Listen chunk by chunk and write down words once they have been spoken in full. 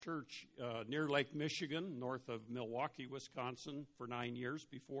church near Lake Michigan, north of Milwaukee, Wisconsin, for 9 years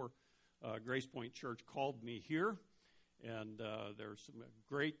before Grace Point Church called me here. And there's some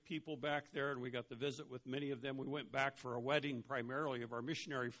great people back there, and we got to visit with many of them. We went back for a wedding primarily of our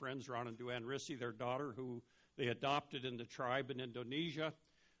missionary friends, Ron and Duan Rissi, their daughter, who they adopted in the tribe in Indonesia.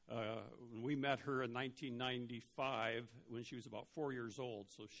 We met her in 1995 when she was about 4 years old.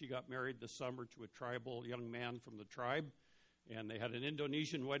 So she got married this summer to a tribal young man from the tribe. And they had an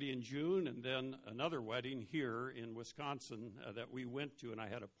Indonesian wedding in June and then another wedding here in Wisconsin that we went to, and I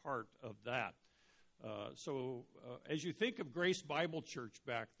had a part of that. So as you think of Grace Bible Church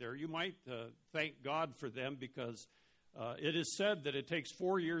back there, you might thank God for them because it is said that it takes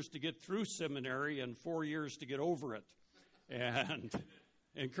 4 years to get through seminary and 4 years to get over it. And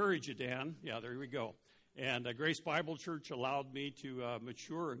encourage you, Dan. Yeah, there we go. And Grace Bible Church allowed me to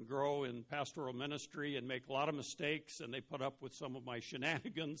mature and grow in pastoral ministry and make a lot of mistakes, and they put up with some of my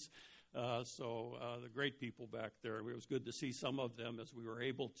shenanigans. So the great people back there, it was good to see some of them as we were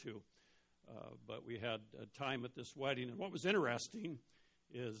able to. But we had time at this wedding. And what was interesting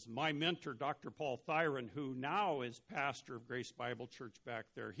is my mentor, Dr. Paul Thyron, who now is pastor of Grace Bible Church back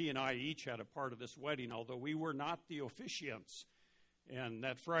there, he and I each had a part of this wedding, although we were not the officiants. And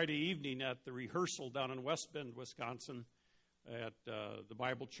that Friday evening at the rehearsal down in West Bend, Wisconsin, at the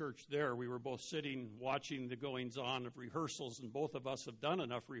Bible church there, we were both sitting watching the goings-on of rehearsals, and both of us have done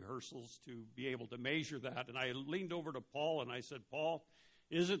enough rehearsals to be able to measure that. And I leaned over to Paul and I said, Paul,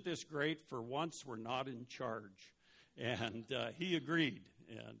 isn't this great? For once, we're not in charge. And he agreed.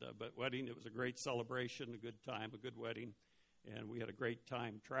 But wedding, it was a great celebration, a good time, a good wedding. And we had a great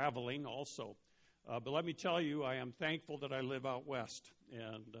time traveling also. But let me tell you, I am thankful that I live out west,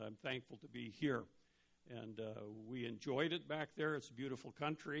 and I'm thankful to be here. And we enjoyed it back there. It's a beautiful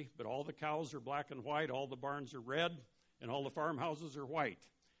country, but all the cows are black and white, all the barns are red, and all the farmhouses are white.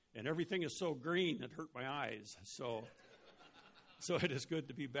 And everything is so green, it hurt my eyes. So it is good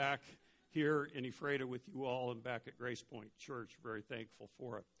to be back here in Ephrata with you all and back at Grace Point Church. Very thankful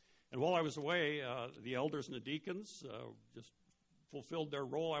for it. And while I was away, the elders and the deacons just fulfilled their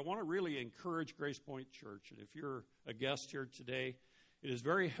role. I want to really encourage Grace Point Church. And if you're a guest here today, it is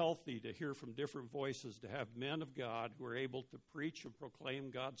very healthy to hear from different voices, to have men of God who are able to preach and proclaim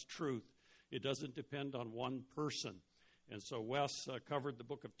God's truth. It doesn't depend on one person. And so Wes covered the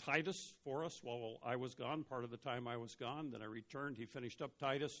book of Titus for us while I was gone, part of the time I was gone. Then I returned. He finished up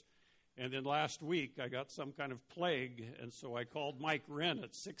Titus. And then last week I got some kind of plague, and so I called Mike Wren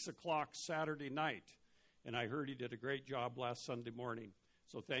at 6 o'clock Saturday night. And I heard he did a great job last Sunday morning.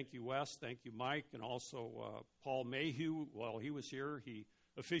 So thank you, Wes. Thank you, Mike. And also Paul Mayhew, while he was here, he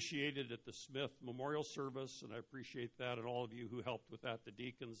officiated at the Smith Memorial Service, and I appreciate that, and all of you who helped with that, the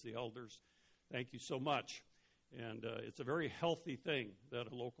deacons, the elders. Thank you so much. And it's a very healthy thing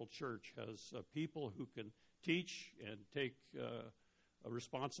that a local church has people who can teach and take a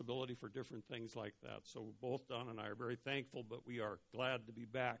responsibility for different things like that. So both Don and I are very thankful, but we are glad to be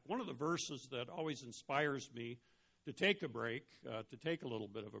back. One of the verses that always inspires me to take a break, to take a little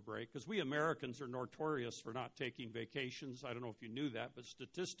bit of a break, because we Americans are notorious for not taking vacations. I don't know if you knew that, but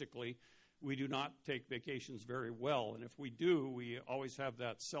statistically, we do not take vacations very well. And if we do, we always have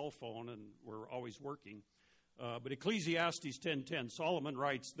that cell phone, and we're always working. But Ecclesiastes 10:10, Solomon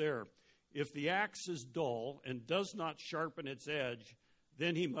writes there, if the axe is dull and does not sharpen its edge,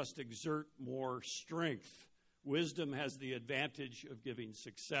 then he must exert more strength. Wisdom has the advantage of giving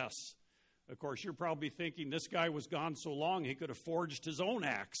success. Of course, you're probably thinking this guy was gone so long he could have forged his own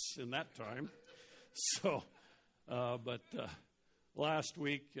axe in that time. But last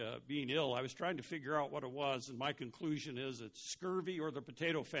week, being ill, I was trying to figure out what it was, and my conclusion is it's scurvy or the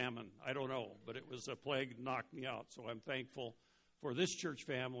potato famine. I don't know, but it was a plague that knocked me out. So I'm thankful for this church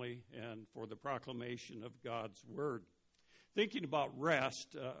family and for the proclamation of God's word. Thinking about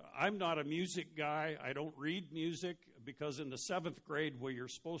rest, I'm not a music guy. I don't read music because in the 7th grade where you're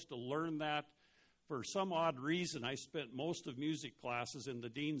supposed to learn that, for some odd reason, I spent most of music classes in the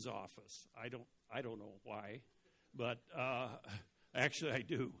dean's office. I don't know why, but actually I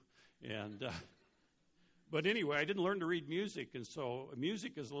do. But anyway, I didn't learn to read music, and so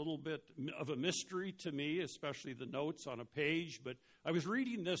music is a little bit of a mystery to me, especially the notes on a page. But I was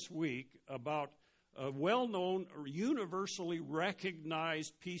reading this week about a well-known, universally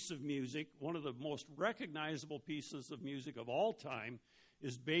recognized piece of music. One of the most recognizable pieces of music of all time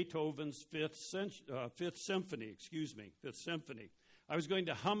is Beethoven's Fifth Symphony. I was going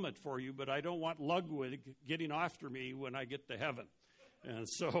to hum it for you, but I don't want Ludwig getting after me when I get to heaven. And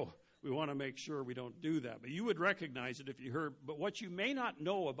so we want to make sure we don't do that. But you would recognize it if you heard. But what you may not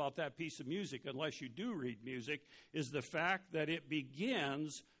know about that piece of music, unless you do read music, is the fact that it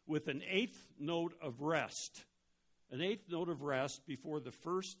begins with an eighth note of rest. An eighth note of rest before the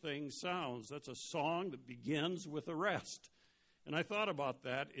first thing sounds. That's a song that begins with a rest. And I thought about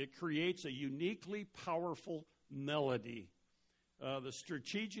that. It creates a uniquely powerful melody. The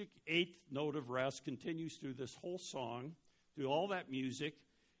strategic eighth note of rest continues through this whole song, through all that music,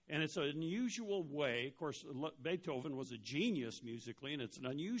 and it's an unusual way. Of course, Beethoven was a genius musically, and it's an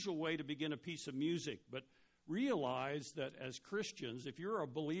unusual way to begin a piece of music. But realize that as Christians, if you're a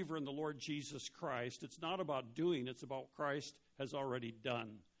believer in the Lord Jesus Christ, it's not about doing, it's about Christ has already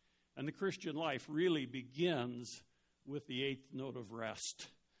done. And the Christian life really begins with the eighth note of rest.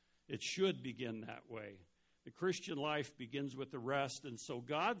 It should begin that way. The Christian life begins with the rest, and so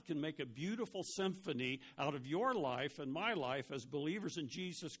God can make a beautiful symphony out of your life and my life as believers in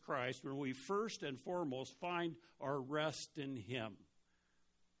Jesus Christ when we first and foremost find our rest in Him.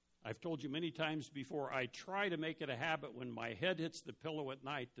 I've told you many times before, I try to make it a habit when my head hits the pillow at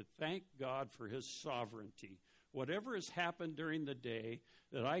night to thank God for His sovereignty. Whatever has happened during the day,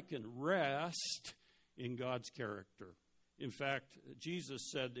 that I can rest in God's character. In fact, Jesus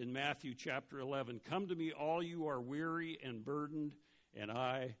said in Matthew chapter 11, "Come to me, all you are weary and burdened, and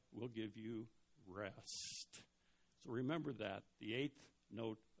I will give you rest." So remember that, the eighth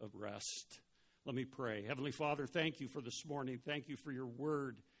note of rest. Let me pray. Heavenly Father, thank you for this morning. Thank you for your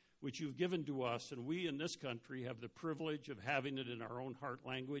word, which you've given to us, and we in this country have the privilege of having it in our own heart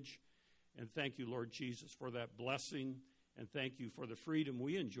language. And thank you, Lord Jesus, for that blessing. And thank you for the freedom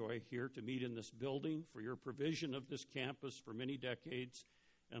we enjoy here to meet in this building, for your provision of this campus for many decades.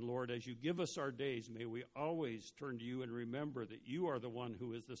 And Lord, as you give us our days, may we always turn to you and remember that you are the one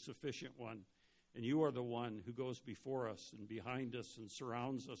who is the sufficient one. And you are the one who goes before us and behind us and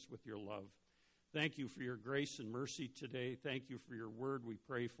surrounds us with your love. Thank you for your grace and mercy today. Thank you for your word. We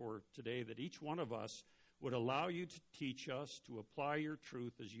pray for today that each one of us would allow you to teach us, to apply your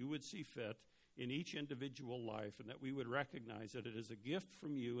truth as you would see fit in each individual life, and that we would recognize that it is a gift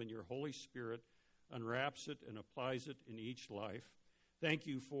from you, and your Holy Spirit unwraps it and applies it in each life. Thank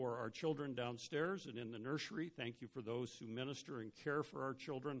you for our children downstairs and in the nursery. Thank you for those who minister and care for our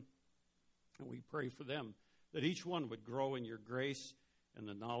children. And we pray for them, that each one would grow in your grace and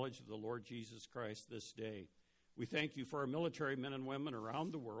the knowledge of the Lord Jesus Christ this day. We thank you for our military men and women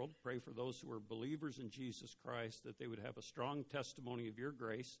around the world. Pray for those who are believers in Jesus Christ, that they would have a strong testimony of your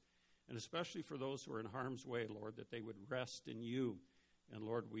grace. And especially for those who are in harm's way, Lord, that they would rest in you. And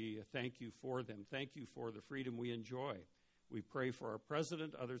Lord, we thank you for them. Thank you for the freedom we enjoy. We pray for our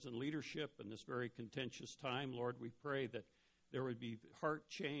president, others in leadership in this very contentious time. Lord, we pray that there would be heart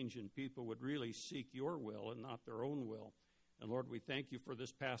change and people would really seek your will and not their own will. And Lord, we thank you for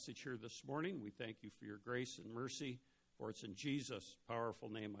this passage here this morning. We thank you for your grace and mercy. For it's in Jesus' powerful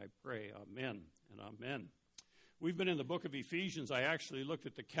name I pray. Amen and amen. We've been in the book of Ephesians. I actually looked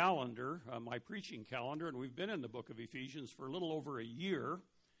at the calendar, my preaching calendar, and we've been in the book of Ephesians for a little over a year.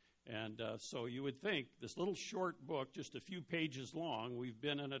 And so you would think this little short book, just a few pages long, we've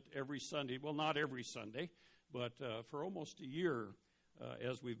been in it every Sunday. Well, not every Sunday, but for almost a year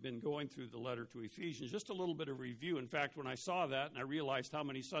as we've been going through the letter to Ephesians. Just a little bit of review. In fact, when I saw that and I realized how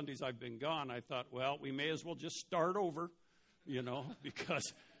many Sundays I've been gone, I thought, well, we may as well just start over,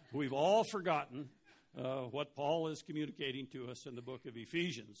 because we've all forgotten what Paul is communicating to us in the book of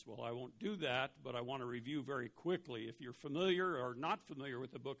Ephesians. Well, I won't do that, but I want to review very quickly. If you're familiar or not familiar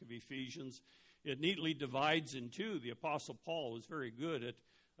with the book of Ephesians, it neatly divides in two. The Apostle Paul is very good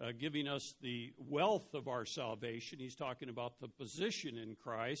at giving us the wealth of our salvation. He's talking about the position in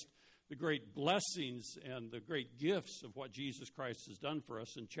Christ, the great blessings and the great gifts of what Jesus Christ has done for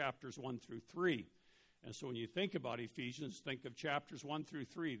us in chapters 1 through 3. And so when you think about Ephesians, think of chapters 1 through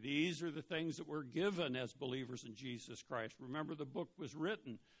 3. These are the things that we're given as believers in Jesus Christ. Remember, the book was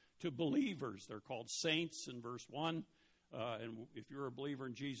written to believers. They're called saints in verse 1. And if you're a believer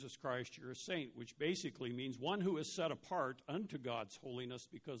in Jesus Christ, you're a saint, which basically means one who is set apart unto God's holiness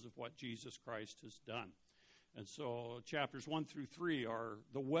because of what Jesus Christ has done. And so chapters 1 through 3 are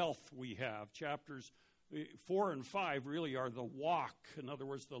the wealth we have. Chapters 4 and 5 really are the walk, in other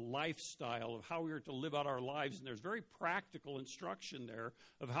words, the lifestyle of how we are to live out our lives. And there's very practical instruction there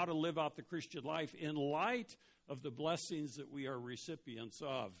of how to live out the Christian life in light of the blessings that we are recipients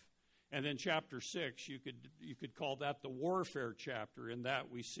of. And then chapter 6, you could call that the warfare chapter. In that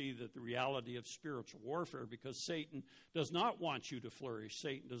we see that the reality of spiritual warfare, because Satan does not want you to flourish.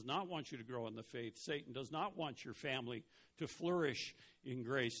 Satan does not want you to grow in the faith. Satan does not want your family to flourish in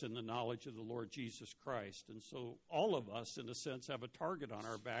grace and the knowledge of the Lord Jesus Christ. And so all of us, in a sense, have a target on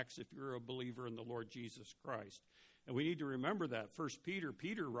our backs if you're a believer in the Lord Jesus Christ. And we need to remember that.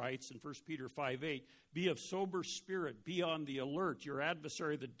 Peter writes in 1 Peter 5:8, be of sober spirit, be on the alert. Your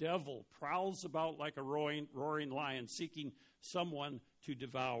adversary, the devil, prowls about like a roaring lion, seeking someone to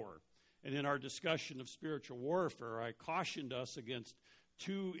devour. And in our discussion of spiritual warfare, I cautioned us against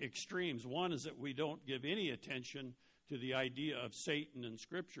two extremes. One is that we don't give any attention to the idea of Satan in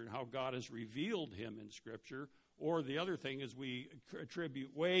Scripture and how God has revealed him in Scripture. Or the other thing is we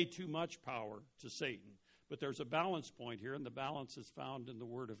attribute way too much power to Satan. But there's a balance point here, and the balance is found in the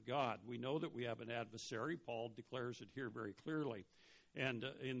Word of God. We know that we have an adversary. Paul declares it here very clearly. And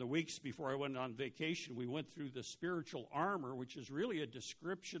in the weeks before I went on vacation, we went through the spiritual armor, which is really a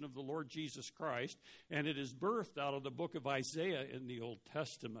description of the Lord Jesus Christ, and it is birthed out of the book of Isaiah in the Old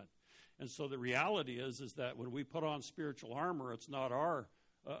Testament. And so the reality is that when we put on spiritual armor, it's not our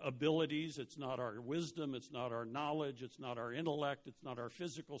abilities, it's not our wisdom, it's not our knowledge, it's not our intellect, it's not our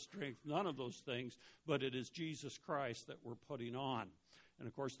physical strength, none of those things, but it is Jesus Christ that we're putting on. And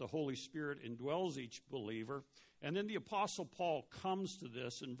of course, the Holy Spirit indwells each believer. And then the Apostle Paul comes to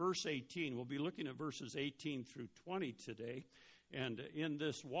this in verse 18. We'll be looking at verses 18 through 20 today. And in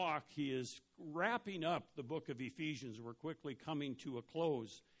this walk, he is wrapping up the book of Ephesians. We're quickly coming to a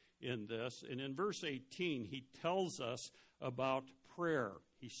close in this. And in verse 18, he tells us about prayer.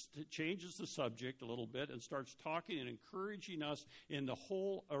 He changes the subject a little bit and starts talking and encouraging us in the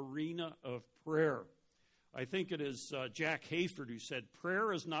whole arena of prayer. I think it is Jack Hayford who said,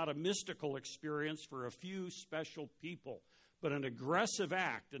 prayer is not a mystical experience for a few special people, but an aggressive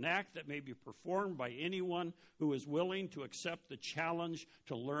act, an act that may be performed by anyone who is willing to accept the challenge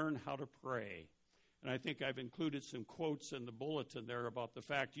to learn how to pray. And I think I've included some quotes in the bulletin there about the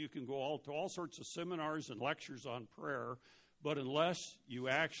fact you can go to all sorts of seminars and lectures on prayer, but unless you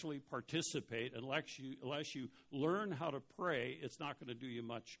actually participate, unless you learn how to pray, it's not going to do you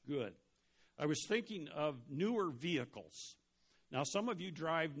much good. I was thinking of newer vehicles. Now, some of you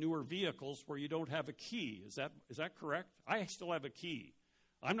drive newer vehicles where you don't have a key. Is that correct? I still have a key.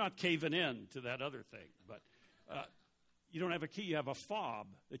 I'm not caving in to that other thing, but you don't have a key. You have a fob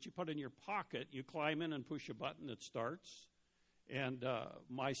that you put in your pocket. You climb in and push a button that starts. And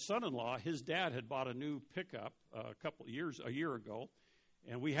my son-in-law, his dad had bought a new pickup a year ago,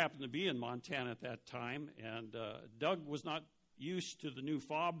 and we happened to be in Montana at that time, and Doug was not used to the new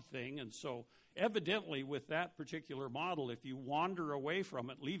fob thing, and so evidently with that particular model, if you wander away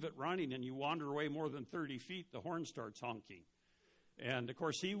from it, leave it running, and you wander away more than 30 feet, the horn starts honking. And, of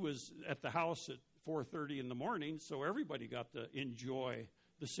course, he was at the house at 4:30 in the morning, so everybody got to enjoy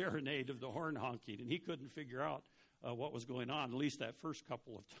the serenade of the horn honking, and he couldn't figure out what was going on, at least that first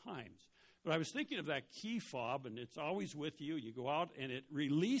couple of times. But I was thinking of that key fob, and it's always with you. You go out, and it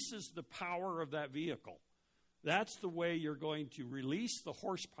releases the power of that vehicle. That's the way you're going to release the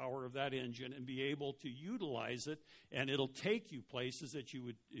horsepower of that engine and be able to utilize it, and it'll take you places that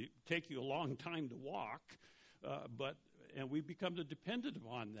it take you a long time to walk, and we become dependent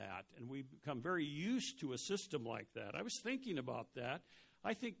upon that, and we become very used to a system like that. I was thinking about that.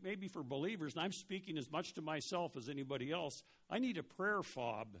 I think maybe for believers, and I'm speaking as much to myself as anybody else, I need a prayer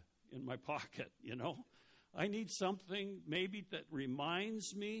fob in my pocket, I need something maybe that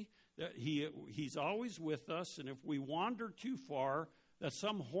reminds me that he's always with us, and if we wander too far, that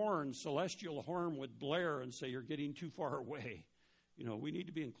some celestial horn would blare and say, you're getting too far away. We need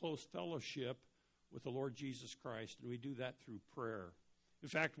to be in close fellowship with the Lord Jesus Christ, and we do that through prayer. In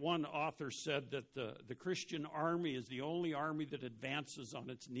fact, one author said that the Christian army is the only army that advances on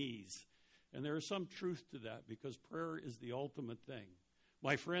its knees. And there is some truth to that, because prayer is the ultimate thing.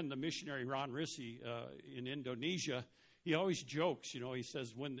 My friend, the missionary Ron Rissi in Indonesia, he always jokes, he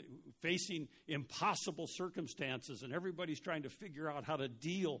says, when facing impossible circumstances and everybody's trying to figure out how to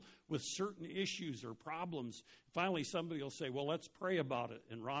deal with certain issues or problems, finally somebody will say, well, let's pray about it.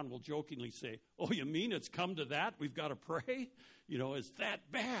 And Ron will jokingly say, oh, you mean it's come to that? We've got to pray? It's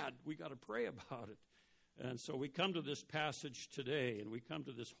that bad. We got to pray about it. And so we come to this passage today, and we come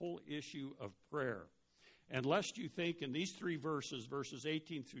to this whole issue of prayer. And lest you think in these three verses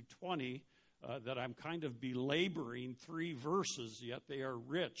 18 through 20, that I'm kind of belaboring three verses, yet they are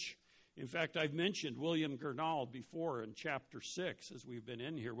rich. In fact, I've mentioned William Gurnall before in chapter 6 as we've been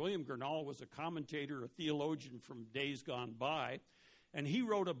in here. William Gurnall was a commentator, a theologian from days gone by, And he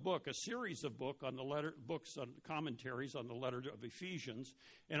wrote a book, a series of books on commentaries on the letter of Ephesians.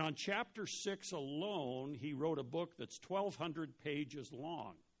 And on chapter 6 alone, he wrote a book that's 1,200 pages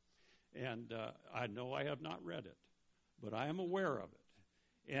long. And I know I have not read it, but I am aware of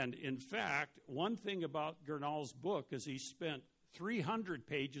it. And in fact, one thing about Gurnall's book is he spent 300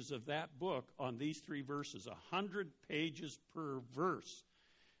 pages of that book on these 3 verses, 100 pages per verse.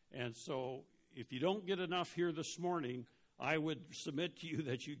 And so if you don't get enough here this morning, I would submit to you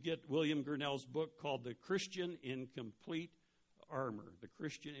that you get William Gurnall's book called The Christian in Complete Armor. The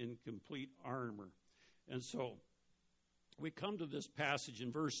Christian in Complete Armor. And so we come to this passage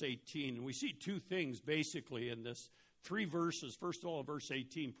in verse 18, and we see 2 things basically in this 3 verses. First of all, verse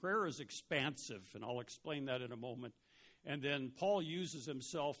 18, prayer is expansive, and I'll explain that in a moment. And then Paul uses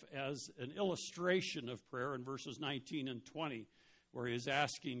himself as an illustration of prayer in verses 19 and 20, where he is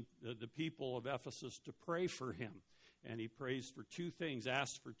asking the people of Ephesus to pray for him. And he prays for 2 things,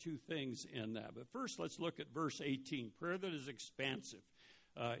 asks for 2 things in that. But first, let's look at verse 18, prayer that is expansive.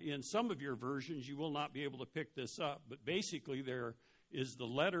 In some of your versions, you will not be able to pick this up, but basically there is the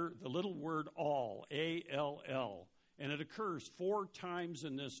little word all, A-L-L, and it occurs 4 times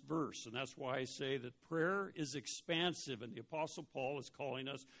in this verse, and that's why I say that prayer is expansive, and the Apostle Paul is calling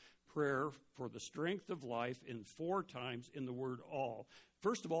us prayer for the strength of life in 4 times in the word all.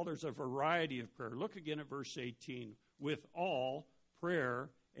 First of all, there's a variety of prayer. Look again at verse 18, with all prayer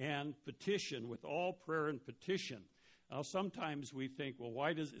and petition, with all prayer and petition. Now, sometimes we think, well,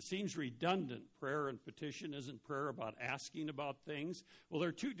 why does it seems redundant? Prayer and petition, isn't prayer about asking about things? Well, there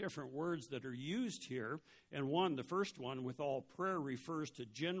are 2 different words that are used here. And the first one, with all prayer, refers to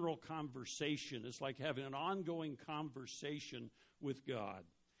general conversation. It's like having an ongoing conversation with God.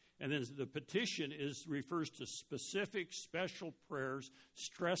 And then the petition refers to specific, special prayers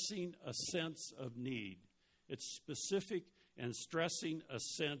stressing a sense of need. It's specific and stressing a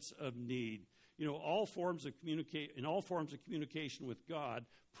sense of need. You know, in all forms of communication with God,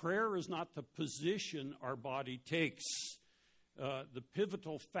 prayer is not the position our body takes. The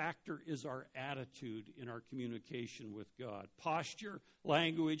pivotal factor is our attitude in our communication with God. Posture,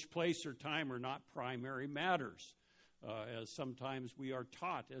 language, place, or time are not primary matters. As sometimes we are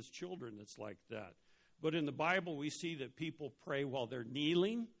taught as children, it's like that. But in the Bible, we see that people pray while they're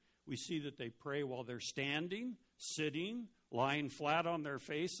kneeling. We see that they pray while they're standing, sitting, lying flat on their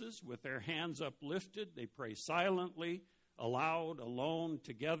faces with their hands uplifted. They pray silently, aloud, alone,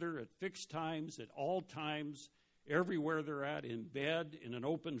 together, at fixed times, at all times, everywhere they're at, in bed, in an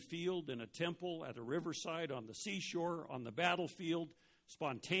open field, in a temple, at a riverside, on the seashore, on the battlefield,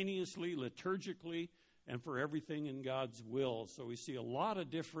 spontaneously, liturgically, and for everything in God's will. So we see a lot of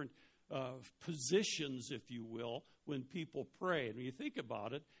different positions, if you will, when people pray. And when you think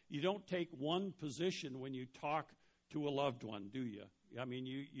about it, you don't take one position when you talk to a loved one, do you? I mean,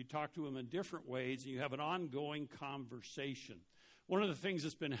 you talk to them in different ways, and you have an ongoing conversation. One of the things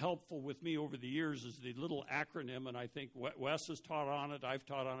that's been helpful with me over the years is the little acronym, and I think Wes has taught on it, I've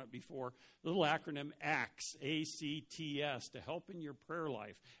taught on it before, the little acronym ACTS, A-C-T-S, to help in your prayer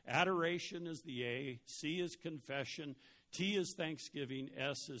life. Adoration is the A, C is confession, T is thanksgiving,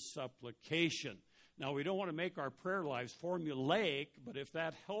 S is supplication. Now, we don't want to make our prayer lives formulaic, but if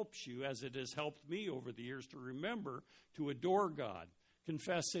that helps you, as it has helped me over the years, to remember to adore God,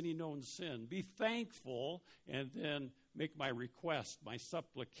 confess any known sin, be thankful, and then make my request, my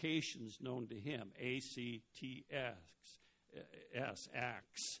supplications known to him, A-C-T-S,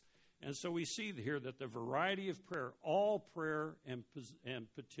 acts. And so we see here that the variety of prayer, all prayer and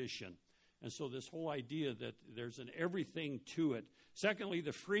petition. And so this whole idea that there's an everything to it. Secondly,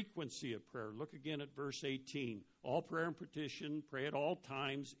 the frequency of prayer. Look again at verse 18. All prayer and petition, pray at all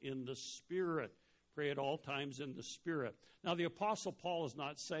times in the Spirit. Pray at all times in the Spirit. Now, the Apostle Paul is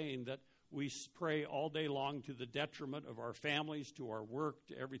not saying that we pray all day long to the detriment of our families, to our work,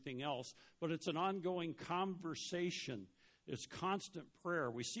 to everything else, but it's an ongoing conversation. It's constant prayer.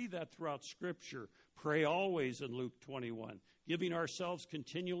 We see that throughout Scripture. Pray always in Luke 21. Giving ourselves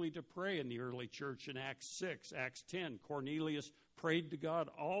continually to pray in the early church in Acts 6, Acts 10. Cornelius prayed to God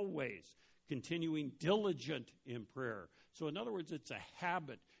always, continuing diligent in prayer. So in other words, it's a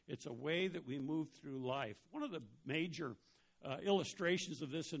habit. It's a way that we move through life. One of the major illustrations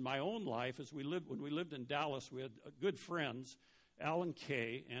of this in my own life is when we lived in Dallas, we had good friends, Al and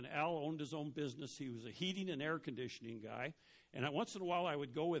Kay, and Al owned his own business. He was a heating and air conditioning guy, and once in a while I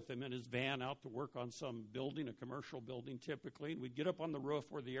would go with him in his van out to work on some building, a commercial building typically, and we'd get up on the roof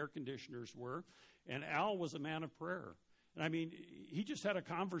where the air conditioners were, and Al was a man of prayer. And I mean, he just had a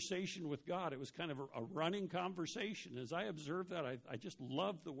conversation with God. It was kind of a running conversation. As I observed that, I just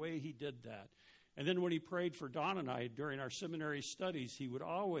loved the way he did that. And then when he prayed for Don and I during our seminary studies, he would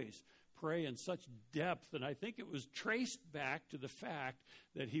always pray in such depth, and I think it was traced back to the fact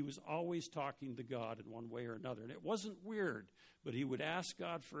that he was always talking to God in one way or another. And it wasn't weird, but he would ask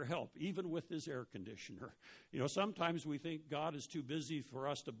God for help, even with his air conditioner. You know, sometimes we think God is too busy for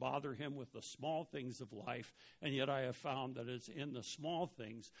us to bother him with the small things of life, and yet I have found that it's in the small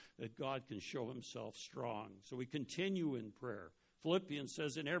things that God can show himself strong. So we continue in prayer. Philippians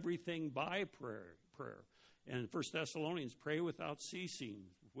says, in everything by prayer. And 1 Thessalonians, pray without ceasing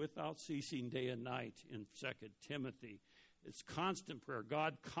day and night. In 2 Timothy, it's constant prayer,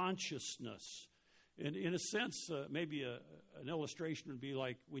 God consciousness. And in a sense, maybe an illustration would be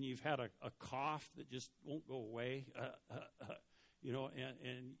like when you've had a cough that just won't go away,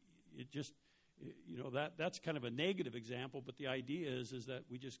 and it just, that's kind of a negative example, but the idea is that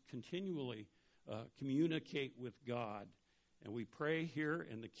we just continually communicate with God. And we pray here,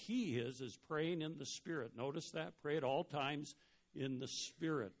 and the key is praying in the Spirit. Notice that, pray at all times in the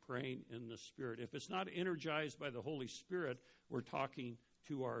Spirit, praying in the Spirit. If it's not energized by the Holy Spirit, we're talking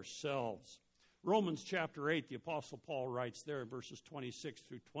to ourselves. Romans chapter 8, the Apostle Paul writes there in verses 26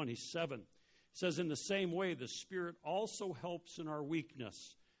 through 27. It says, in the same way, the Spirit also helps in our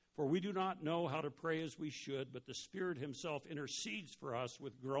weakness. For we do not know how to pray as we should, but the Spirit himself intercedes for us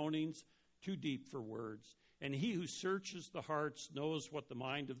with groanings too deep for words. And he who searches the hearts knows what the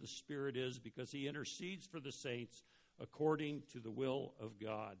mind of the Spirit is, because he intercedes for the saints according to the will of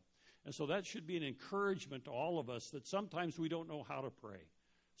God. And so that should be an encouragement to all of us that sometimes we don't know how to pray.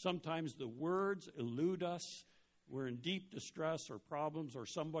 Sometimes the words elude us. We're in deep distress or problems, or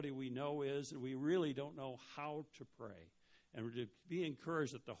somebody we know is, and we really don't know how to pray. And we're to be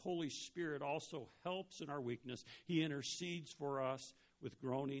encouraged that the Holy Spirit also helps in our weakness. He intercedes for us with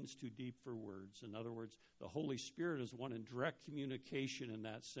groanings too deep for words. In other words, the Holy Spirit is one in direct communication in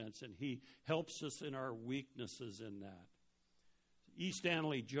that sense, and he helps us in our weaknesses in that. E.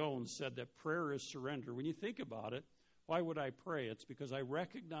 Stanley Jones said that prayer is surrender. When you think about it, why would I pray? It's because I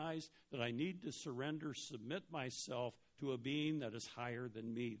recognize that I need to submit myself to a being that is higher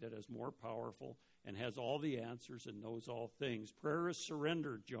than me, that is more powerful and has all the answers and knows all things. Prayer is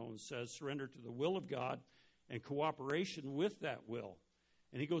surrender, Jones says, surrender to the will of God and cooperation with that will.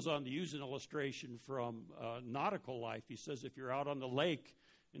 And he goes on to use an illustration from nautical life. He says if you're out on the lake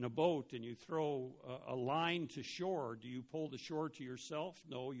in a boat and you throw a line to shore, do you pull the shore to yourself?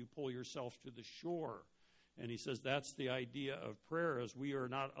 No, you pull yourself to the shore. And he says that's the idea of prayer, as we are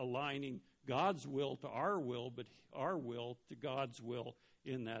not aligning God's will to our will, but our will to God's will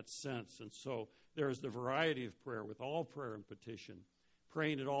in that sense. And so there's the variety of prayer with all prayer and petition,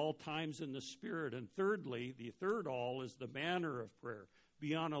 praying at all times in the Spirit. And thirdly, the third all is the manner of prayer.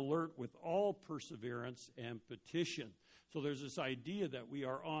 Be on alert with all perseverance and petition. So there's this idea that we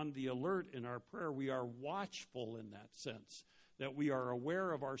are on the alert in our prayer. We are watchful in that sense, that we are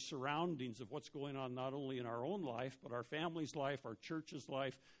aware of our surroundings, of what's going on not only in our own life, but our family's life, our church's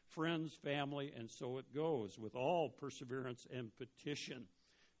life, friends, family, and so it goes with all perseverance and petition.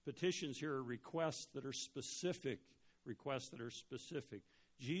 Petitions here are requests that are specific,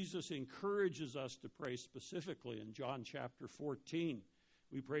 Jesus encourages us to pray specifically in John chapter 14.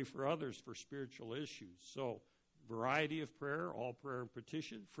 We pray for others for spiritual issues. So, variety of prayer, all prayer and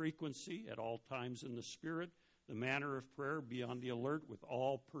petition, frequency at all times in the Spirit, the manner of prayer, be on the alert with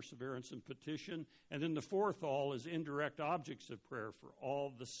all perseverance and petition. And then the fourth all is indirect objects of prayer for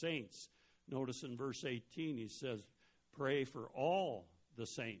all the saints. Notice in verse 18 he says, pray for all the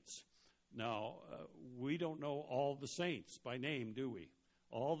saints. Now, we don't know all the saints by name, do we?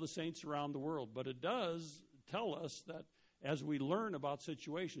 All the saints around the world. But it does tell us that as we learn about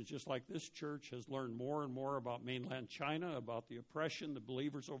situations, just like this church has learned more and more about mainland China, about the oppression the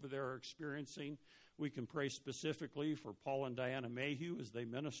believers over there are experiencing, we can pray specifically for Paul and Diana Mayhew as they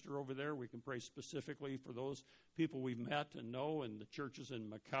minister over there. We can pray specifically for those people we've met and know in the churches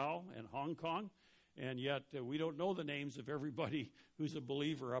in Macau and Hong Kong. And yet we don't know the names of everybody who's a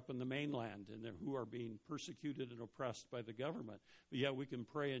believer up in the mainland and who are being persecuted and oppressed by the government. But yet we can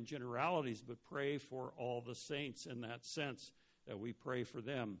pray in generalities, but pray for all the saints in that sense, that we pray for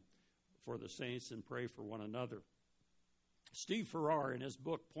them, for the saints, and pray for one another. Steve Farrar, in his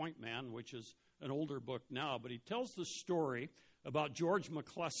book Point Man, which is an older book now, but he tells the story about George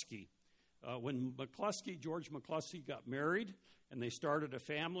McCluskey. When George McCluskey got married and they started a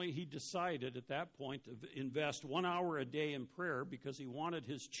family, he decided at that point to invest 1 hour a day in prayer because he wanted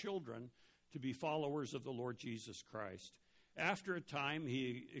his children to be followers of the Lord Jesus Christ. After a time,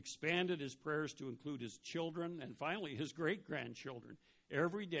 he expanded his prayers to include his children and finally his great-grandchildren.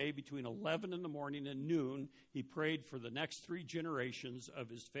 Every day between 11 in the morning and noon, he prayed for the next 3 generations of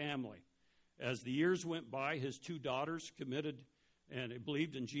his family. As the years went by, his two daughters committed and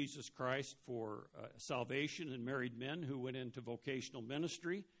believed in Jesus Christ for salvation, and married men who went into vocational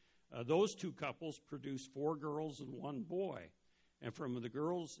ministry. Those two couples produced 4 girls and 1 boy. And from the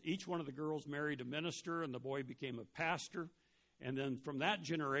girls, each one of the girls married a minister, and the boy became a pastor. And then from that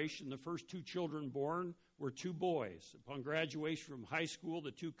generation, the first 2 children born were 2 boys. Upon graduation from high school,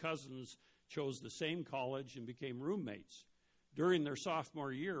 the 2 cousins chose the same college and became roommates. During their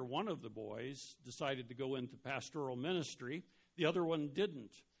sophomore year, one of the boys decided to go into pastoral ministry. The other one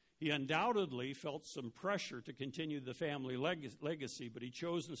didn't. He undoubtedly felt some pressure to continue the family legacy, but he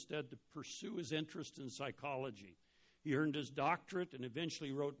chose instead to pursue his interest in psychology. He earned his doctorate and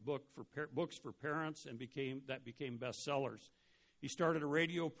eventually wrote books for parents and became bestsellers. He started a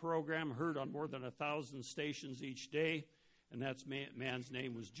radio program heard on more than 1,000 stations each day, and that man's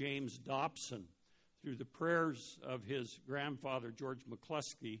name was James Dobson. Through the prayers of his grandfather, George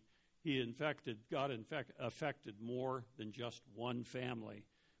McCluskey, God affected more than just one family.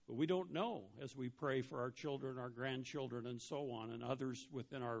 But we don't know as we pray for our children, our grandchildren, and so on, and others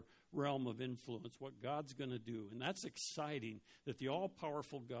within our realm of influence, what God's going to do. And that's exciting that the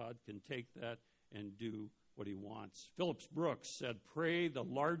all-powerful God can take that and do what he wants. Phillips Brooks said, "Pray the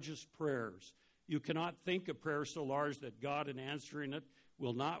largest prayers. You cannot think a prayer so large that God, in answering it,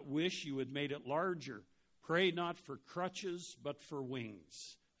 will not wish you had made it larger. Pray not for crutches, but for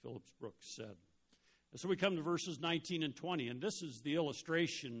wings," Phillips Brooks said. And so we come to verses 19 and 20, and this is the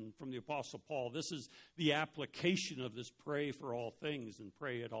illustration from the Apostle Paul. This is the application of this pray for all things, and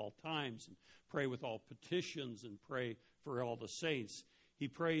pray at all times, and pray with all petitions, and pray for all the saints. He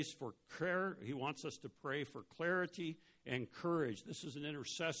prays for prayer. He wants us to pray for clarity and courage. This is an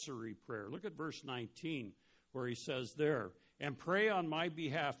intercessory prayer. Look at verse 19, where he says there, "And pray on my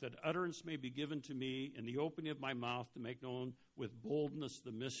behalf that utterance may be given to me in the opening of my mouth to make known with boldness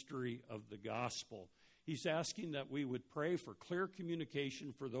the mystery of the gospel." He's asking that we would pray for clear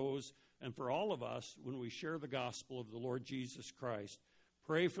communication for those and for all of us when we share the gospel of the Lord Jesus Christ.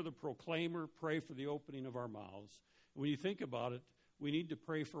 Pray for the proclaimer, pray for the opening of our mouths. When you think about it, we need to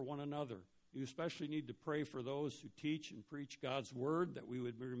pray for one another. You especially need to pray for those who teach and preach God's word, that we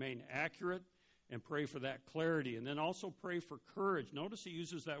would remain accurate, and pray for that clarity. And then also pray for courage. Notice he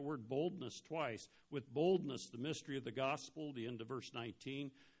uses that word boldness twice. With boldness, the mystery of the gospel, the end of verse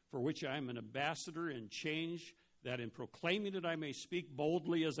 19, "For which I am an ambassador in change, that in proclaiming it I may speak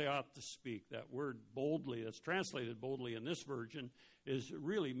boldly as I ought to speak." That word boldly, that's translated boldly in this version,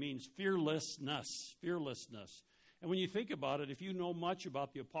 really means fearlessness. And when you think about it, if you know much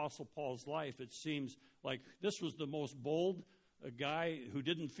about the Apostle Paul's life, it seems like this was the most bold guy who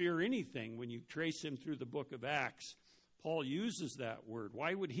didn't fear anything. When you trace him through the book of Acts, Paul uses that word.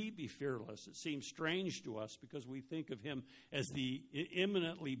 Why would he be fearless? It seems strange to us because we think of him as the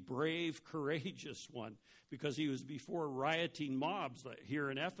eminently brave, courageous one, because he was before rioting mobs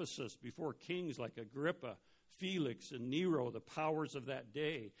here in Ephesus, before kings like Agrippa, Felix, and Nero, the powers of that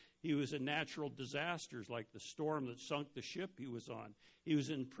day. He was in natural disasters like the storm that sunk the ship he was on. He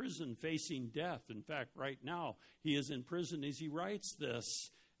was in prison facing death. In fact, right now, he is in prison as he writes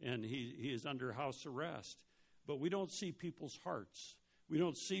this, and he is under house arrest. But we don't see people's hearts. We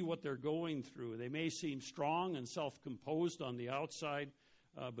don't see what they're going through. They may seem strong and self-composed on the outside,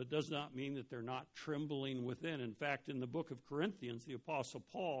 but does not mean that they're not trembling within. In fact, in the book of Corinthians, the Apostle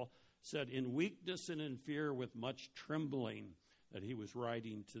Paul said, "In weakness and in fear with much trembling," that he was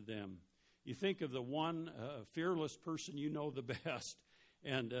writing to them. You think of the one fearless person you know the best,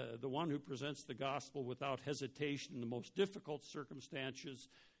 and the one who presents the gospel without hesitation in the most difficult circumstances,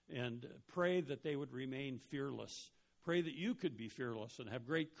 and pray that they would remain fearless. Pray that you could be fearless and have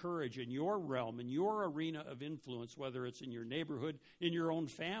great courage in your realm, in your arena of influence, whether it's in your neighborhood, in your own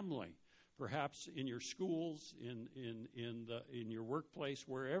family, perhaps in your schools, in your workplace,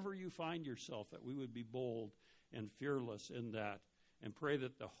 wherever you find yourself, that we would be bold and fearless in that. And pray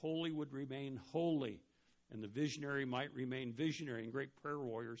that the holy would remain holy, and the visionary might remain visionary, and great prayer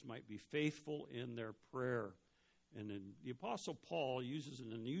warriors might be faithful in their prayer. And then the Apostle Paul uses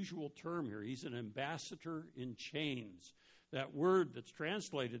an unusual term here. He's an ambassador in chains. That word that's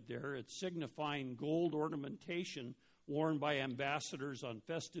translated there, it's signifying gold ornamentation worn by ambassadors on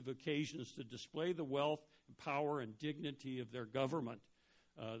festive occasions to display the wealth, power, and dignity of their government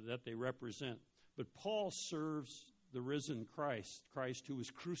that they represent. But Paul serves the risen Christ who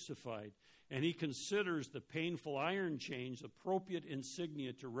was crucified, and he considers the painful iron chains appropriate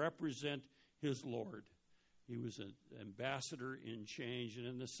insignia to represent his Lord. He was an ambassador in change, and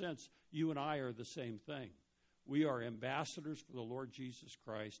in the sense, you and I are the same thing. We are ambassadors for the Lord Jesus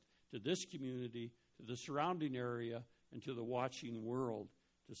Christ to this community, to the surrounding area, and to the watching world.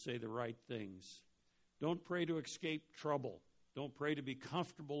 to say the right things. Don't pray to escape trouble. Don't pray to be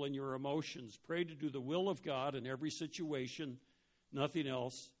comfortable in your emotions. Pray to do the will of God in every situation. Nothing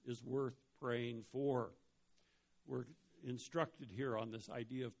else is worth praying for. We're instructed here on this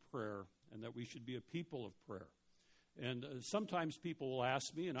idea of prayer and that we should be a people of prayer. And sometimes people will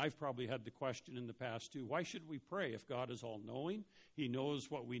ask me, and I've probably had the question in the past too, why should we pray if God is all-knowing? He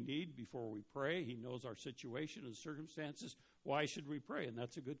knows what we need before we pray. He knows our situation and circumstances. Why should we pray? And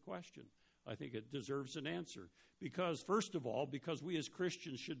that's a good question. I think it deserves an answer. Because, first of all, because we as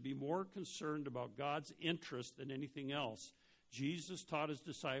Christians should be more concerned about God's interest than anything else. Jesus taught his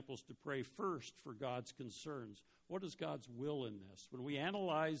disciples to pray first for God's concerns. What is God's will in this? When we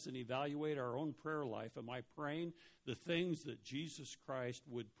analyze and evaluate our own prayer life, am I praying the things that Jesus Christ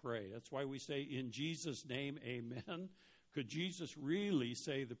would pray? That's why we say, in Jesus' name, amen. Could Jesus really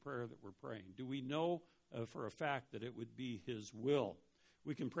say the prayer that we're praying? Do we know for a fact that it would be his will?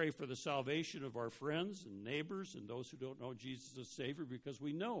 We can pray for the salvation of our friends and neighbors and those who don't know Jesus as Savior because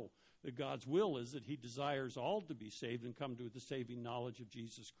we know that God's will is that he desires all to be saved and come to the saving knowledge of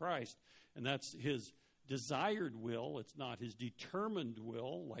Jesus Christ. And that's his desired will. It's not his determined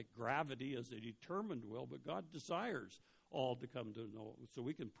will, like gravity is a determined will, but God desires all to come to know. So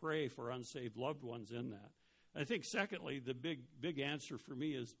we can pray for unsaved loved ones in that. I think, secondly, the big answer for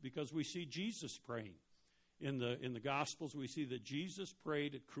me is because we see Jesus praying. In the Gospels, we see that Jesus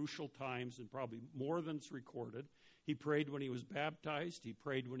prayed at crucial times, and probably more than it's recorded. He prayed when he was baptized. He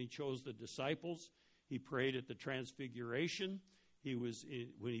prayed when he chose the disciples. He prayed at the Transfiguration.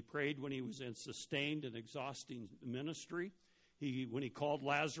 When he prayed when he was in sustained and exhausting ministry. When he called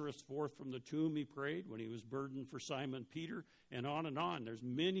Lazarus forth from the tomb, he prayed. When he was burdened for Simon Peter, and on and on. There's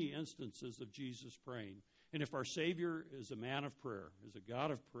many instances of Jesus praying. And if our Savior is a man of prayer, is a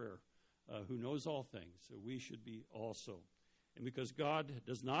God of prayer, who knows all things, so we should be also. And because God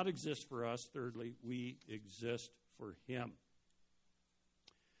does not exist for us, thirdly, we exist for him.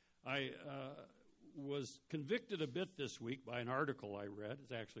 I was convicted a bit this week by an article I read.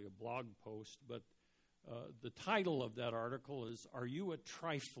 It's actually a blog post, but the title of that article is, Are You a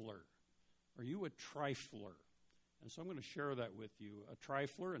Trifler? Are you a trifler? And so I'm going to share that with you. A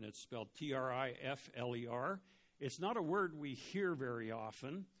trifler, and it's spelled Trifler. It's not a word we hear very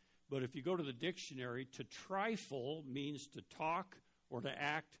often. But if you go to the dictionary, to trifle means to talk or to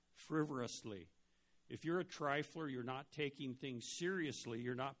act frivolously. If you're a trifler, you're not taking things seriously.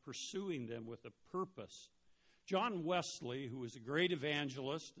 You're not pursuing them with a purpose. John Wesley, who was a great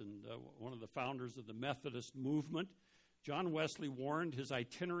evangelist and one of the founders of the Methodist movement, John Wesley warned his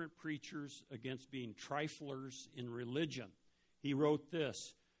itinerant preachers against being triflers in religion. He wrote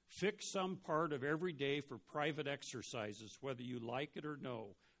this, "Fix some part of every day for private exercises, whether you like it or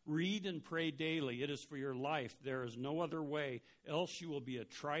no. Read and pray daily. It is for your life. There is no other way, else you will be a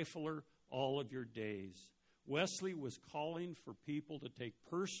trifler all of your days." Wesley was calling for people to take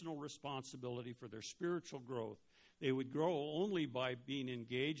personal responsibility for their spiritual growth. They would grow only by being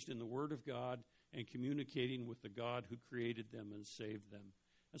engaged in the Word of God and communicating with the God who created them and saved them.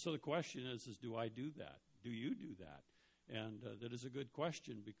 And so the question is do I do that? Do you do that? And that is a good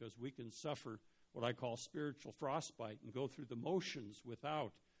question because we can suffer what I call spiritual frostbite and go through the motions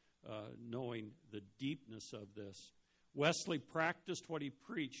without knowing the deepness of this. Wesley practiced what he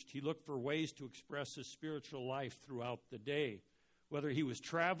preached. He looked for ways to express his spiritual life throughout the day. Whether he was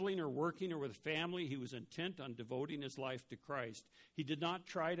traveling or working or with family, he was intent on devoting his life to Christ. He did not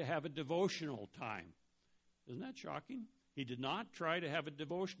try to have a devotional time. Isn't that shocking? He did not try to have a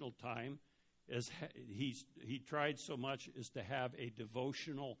devotional time as he tried so much as to have a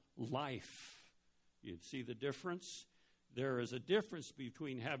devotional life. You see the difference? There is a difference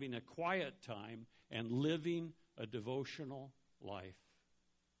between having a quiet time and living a devotional life.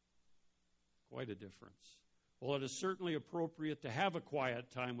 Quite a difference. Well, it is certainly appropriate to have a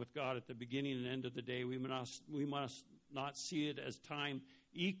quiet time with God at the beginning and end of the day. We must not see it as time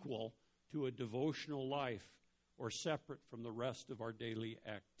equal to a devotional life or separate from the rest of our daily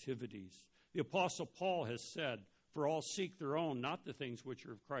activities. The Apostle Paul has said, "For all seek their own, not the things which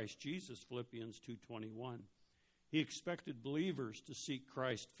are of Christ Jesus," Philippians 2:21. He expected believers to seek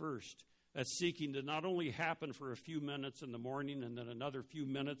Christ first. That seeking did not only happen for a few minutes in the morning and then another few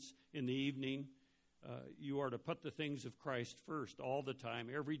minutes in the evening. You are to put the things of Christ first all the time,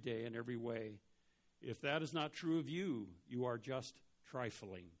 every day, and every way. If that is not true of you, you are just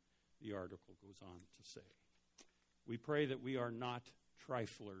trifling, the article goes on to say. We pray that we are not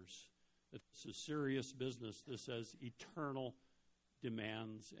triflers. This is serious business. This has eternal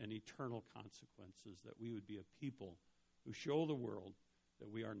demands and eternal consequences, that we would be a people who show the world that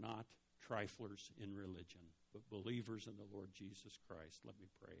we are not triflers in religion. but believers in the Lord Jesus Christ. Let me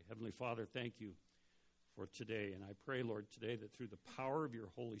pray. Heavenly Father, thank you for today. And I pray, Lord, today that through the power of your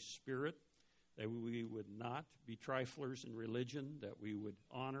Holy Spirit, that we would not be triflers in religion, that we would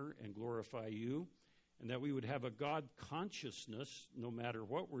honor and glorify you, and that we would have a God consciousness no matter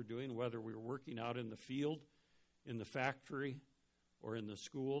what we're doing, whether we're working out in the field, in the factory, or in the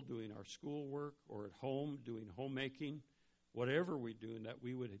school doing our schoolwork, or at home doing homemaking, whatever we do, and that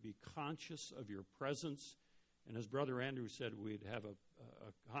we would be conscious of your presence. And as Brother Andrew said, we'd have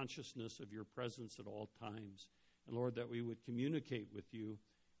a consciousness of your presence at all times. And Lord, that we would communicate with you,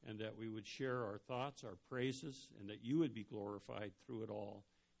 and that we would share our thoughts, our praises, and that you would be glorified through it all.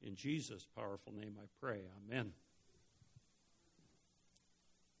 In Jesus' powerful name I pray. Amen.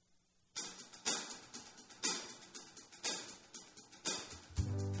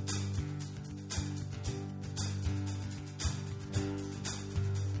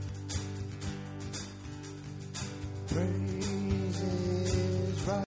 Pray.